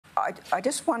I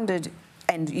just wondered,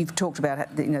 and you've talked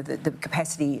about the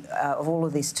capacity of all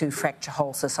of this to fracture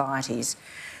whole societies.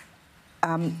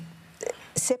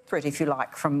 Separate, if you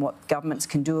like, from what governments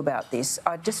can do about this,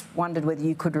 I just wondered whether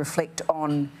you could reflect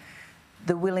on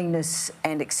the willingness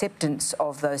and acceptance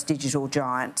of those digital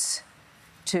giants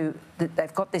that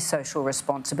they've got this social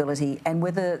responsibility, and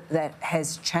whether that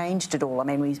has changed at all. I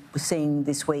mean, we're seeing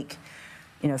this week,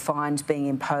 fines being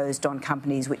imposed on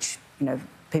companies which,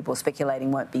 people are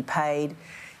speculating won't be paid.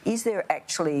 Is there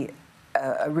actually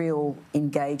a real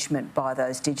engagement by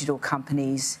those digital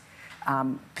companies,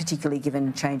 particularly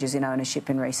given changes in ownership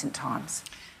in recent times?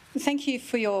 Thank you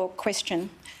for your question.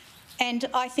 And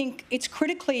I think it's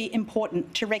critically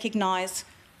important to recognise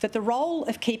that the role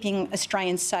of keeping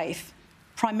Australians safe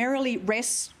primarily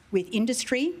rests with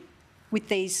industry, with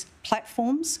these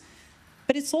platforms,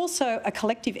 but it's also a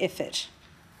collective effort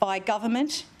by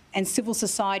government and civil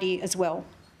society as well.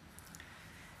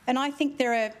 And I think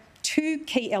there are two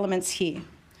key elements here.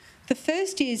 The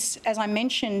first is, as I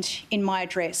mentioned in my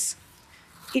address,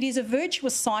 it is a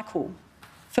virtuous cycle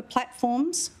for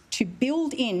platforms to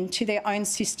build into their own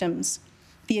systems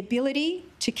the ability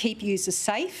to keep users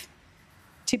safe,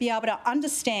 to be able to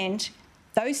understand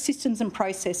those systems and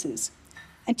processes.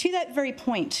 And to that very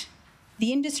point,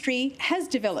 the industry has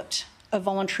developed a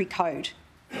voluntary code.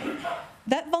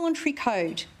 That voluntary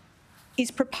code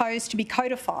is proposed to be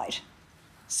codified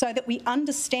so that we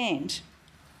understand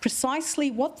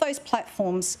precisely what those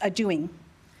platforms are doing,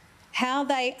 how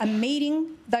they are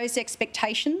meeting those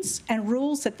expectations and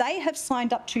rules that they have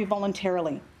signed up to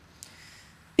voluntarily.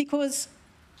 Because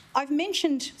I've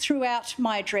mentioned throughout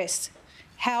my address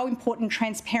how important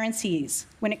transparency is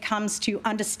when it comes to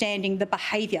understanding the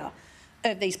behaviour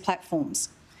of these platforms.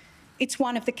 It's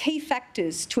one of the key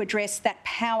factors to address that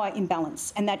power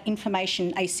imbalance and that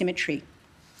information asymmetry.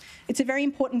 It's a very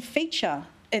important feature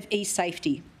of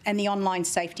e-safety and the Online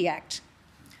Safety Act.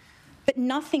 But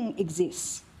nothing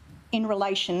exists in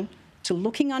relation to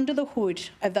looking under the hood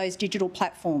of those digital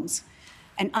platforms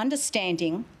and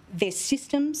understanding their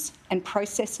systems and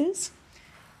processes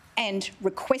and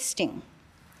requesting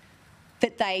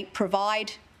that they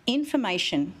provide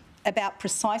information about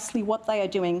precisely what they are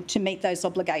doing to meet those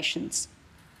obligations.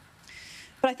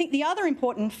 But I think the other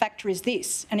important factor is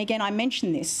this, and again I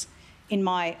mentioned this in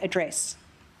my address.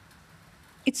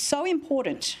 It's so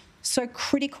important, so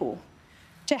critical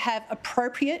to have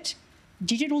appropriate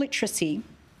digital literacy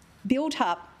built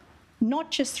up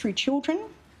not just through children,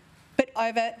 but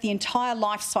over the entire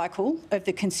life cycle of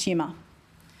the consumer.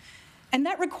 And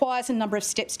that requires a number of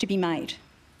steps to be made.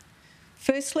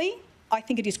 Firstly, I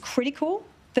think it is critical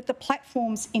that the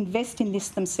platforms invest in this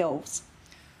themselves.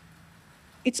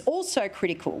 It's also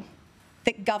critical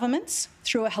that governments,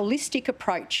 through a holistic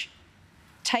approach,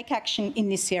 take action in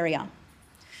this area.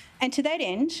 And to that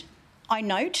end, I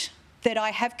note that I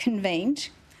have convened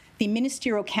the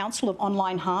Ministerial Council of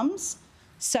Online Harms,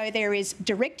 so there is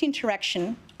direct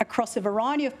interaction across a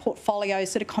variety of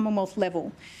portfolios at a Commonwealth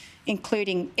level,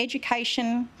 including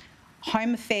education,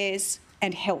 home affairs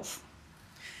and health.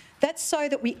 That's so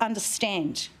that we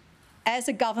understand, as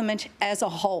a government as a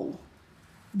whole,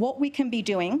 what we can be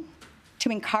doing to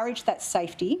encourage that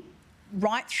safety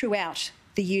right throughout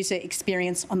the user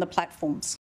experience on the platforms.